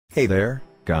Hey there,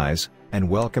 guys, and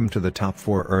welcome to the Top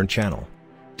 4 Earn channel.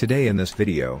 Today in this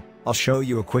video, I'll show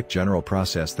you a quick general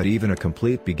process that even a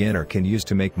complete beginner can use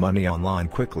to make money online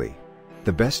quickly.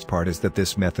 The best part is that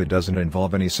this method doesn't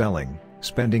involve any selling,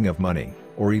 spending of money,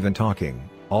 or even talking.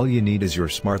 All you need is your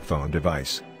smartphone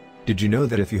device. Did you know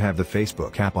that if you have the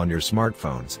Facebook app on your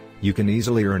smartphones, you can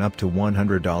easily earn up to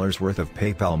 $100 worth of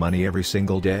PayPal money every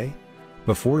single day?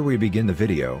 Before we begin the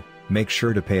video, make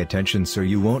sure to pay attention so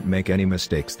you won't make any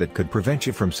mistakes that could prevent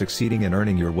you from succeeding in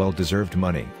earning your well-deserved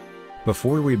money.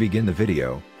 Before we begin the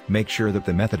video, make sure that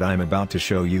the method I'm about to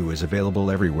show you is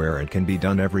available everywhere and can be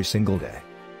done every single day.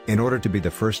 In order to be the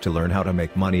first to learn how to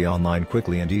make money online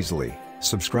quickly and easily,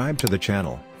 subscribe to the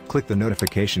channel, click the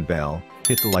notification bell,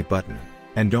 hit the like button,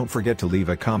 and don't forget to leave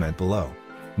a comment below.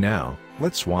 Now,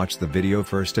 let's watch the video.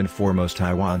 First and foremost,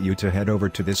 I want you to head over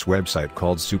to this website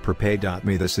called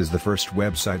superpay.me. This is the first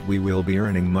website we will be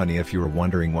earning money. If you are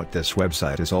wondering what this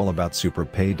website is all about,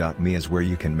 superpay.me is where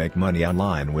you can make money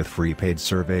online with free paid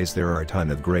surveys. There are a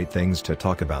ton of great things to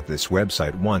talk about this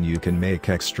website. 1. You can make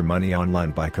extra money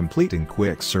online by completing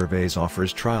quick surveys,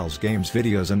 offers, trials, games,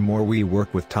 videos, and more. We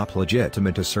work with top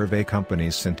legitimate survey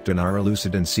companies Centenara,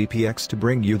 Lucid, and CPX to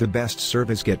bring you the best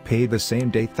surveys. Get paid the same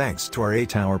day thanks to our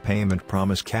 8-hour payment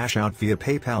promise. Cash out via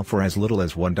PayPal for as little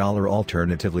as $1.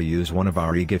 Alternatively, use one of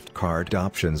our e-gift card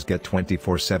options. Get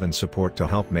 24/7 support to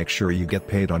help make sure you get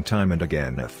paid on time. And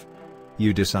again, if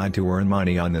you decide to earn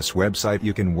money on this website,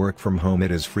 you can work from home.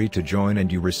 It is free to join and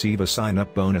you receive a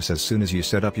sign-up bonus as soon as you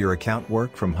set up your account.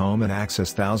 Work from home and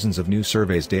access thousands of new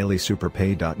surveys daily.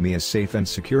 Superpay.me is safe and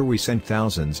secure. We send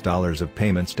thousands of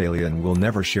payments daily and will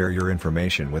never share your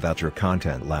information without your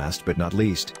consent. Last but not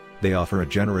least, they offer a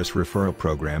generous referral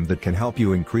program that can help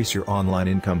you increase your online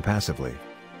income passively.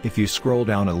 If you scroll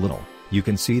down a little, you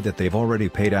can see that they've already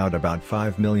paid out about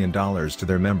 $5 million to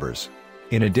their members.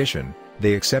 In addition,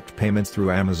 they accept payments through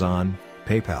Amazon,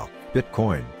 PayPal,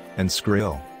 Bitcoin, and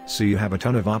Skrill, so you have a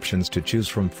ton of options to choose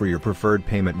from for your preferred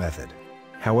payment method.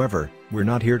 However, we're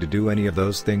not here to do any of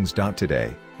those things.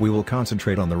 Today, we will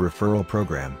concentrate on the referral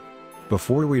program.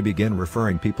 Before we begin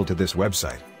referring people to this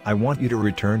website, I want you to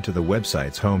return to the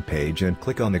website's homepage and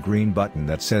click on the green button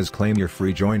that says Claim Your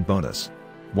Free Join Bonus.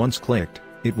 Once clicked,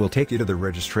 it will take you to the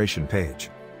registration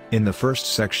page. In the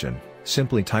first section,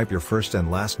 simply type your first and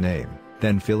last name,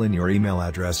 then fill in your email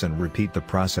address and repeat the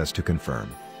process to confirm.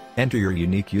 Enter your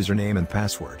unique username and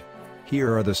password.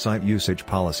 Here are the site usage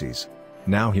policies.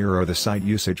 Now here are the site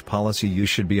usage policy. You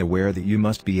should be aware that you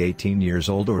must be 18 years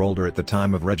old or older at the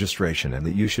time of registration and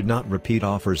that you should not repeat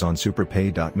offers on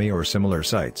superpay.me or similar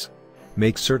sites.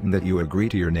 Make certain that you agree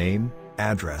to your name,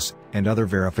 address, and other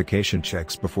verification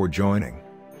checks before joining.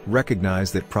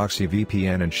 Recognize that proxy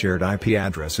VPN and shared IP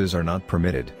addresses are not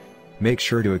permitted. Make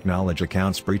sure to acknowledge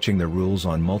accounts breaching the rules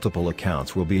on multiple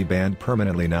accounts will be banned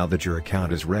permanently. Now that your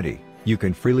account is ready, you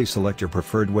can freely select your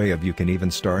preferred way of. You can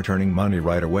even start earning money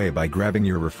right away by grabbing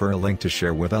your referral link to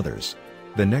share with others.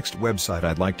 The next website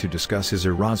I'd like to discuss is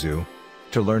Erasu.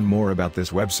 To learn more about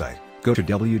this website, go to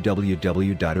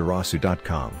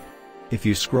www.erasu.com. If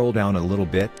you scroll down a little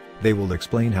bit, they will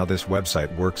explain how this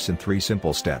website works in 3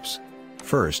 simple steps.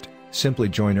 First, simply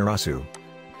join Erasu.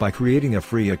 By creating a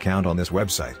free account on this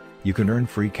website, you can earn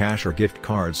free cash or gift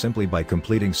cards simply by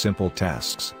completing simple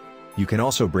tasks. You can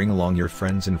also bring along your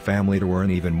friends and family to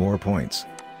earn even more points,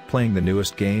 playing the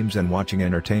newest games and watching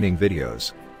entertaining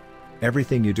videos.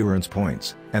 Everything you do earns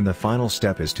points, and the final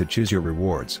step is to choose your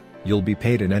rewards. You'll be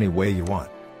paid in any way you want.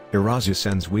 Erasu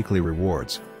sends weekly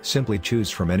rewards. Simply choose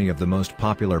from any of the most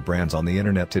popular brands on the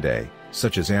internet today,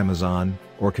 such as Amazon,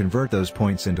 or convert those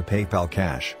points into PayPal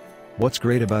cash. What's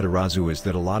great about Erasu is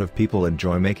that a lot of people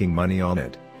enjoy making money on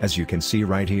it, as you can see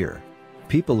right here.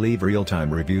 People leave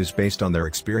real-time reviews based on their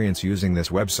experience using this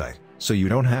website, so you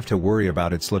don't have to worry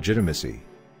about its legitimacy.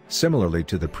 Similarly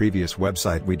to the previous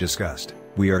website we discussed,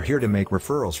 we are here to make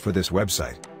referrals for this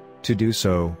website. To do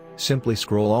so, simply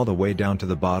scroll all the way down to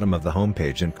the bottom of the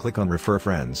homepage and click on Refer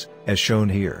Friends, as shown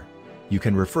here. You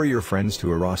can refer your friends to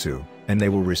Erasu, and they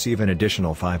will receive an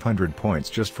additional 500 points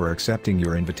just for accepting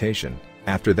your invitation.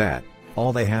 After that,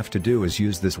 all they have to do is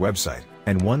use this website,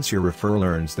 and once your referral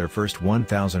earns their first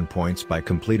 1,000 points by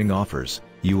completing offers,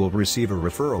 you will receive a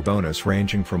referral bonus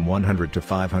ranging from 100 to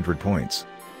 500 points.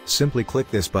 Simply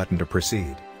click this button to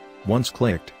proceed. Once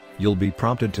clicked, you'll be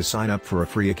prompted to sign up for a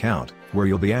free account, where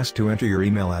you'll be asked to enter your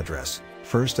email address,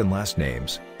 first and last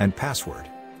names, and password.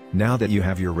 Now that you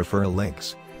have your referral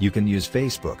links, you can use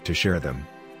Facebook to share them.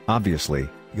 Obviously,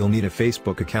 You'll need a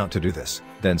Facebook account to do this,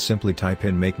 then simply type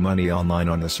in "Make Money Online"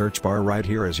 on the search bar right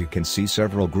here. As you can see,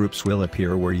 several groups will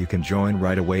appear where you can join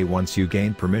right away. Once you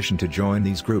gain permission to join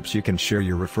these groups, you can share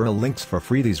your referral links for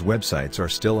free. These websites are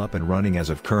still up and running as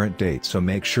of current date, so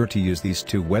make sure to use these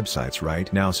two websites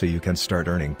right now so you can start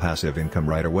earning passive income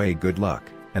right away. Good luck,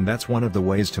 and that's one of the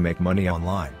ways to make money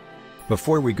online.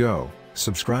 Before we go,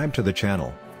 subscribe to the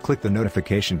channel, click the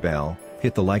notification bell,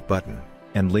 hit the like button,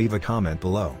 and leave a comment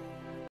below.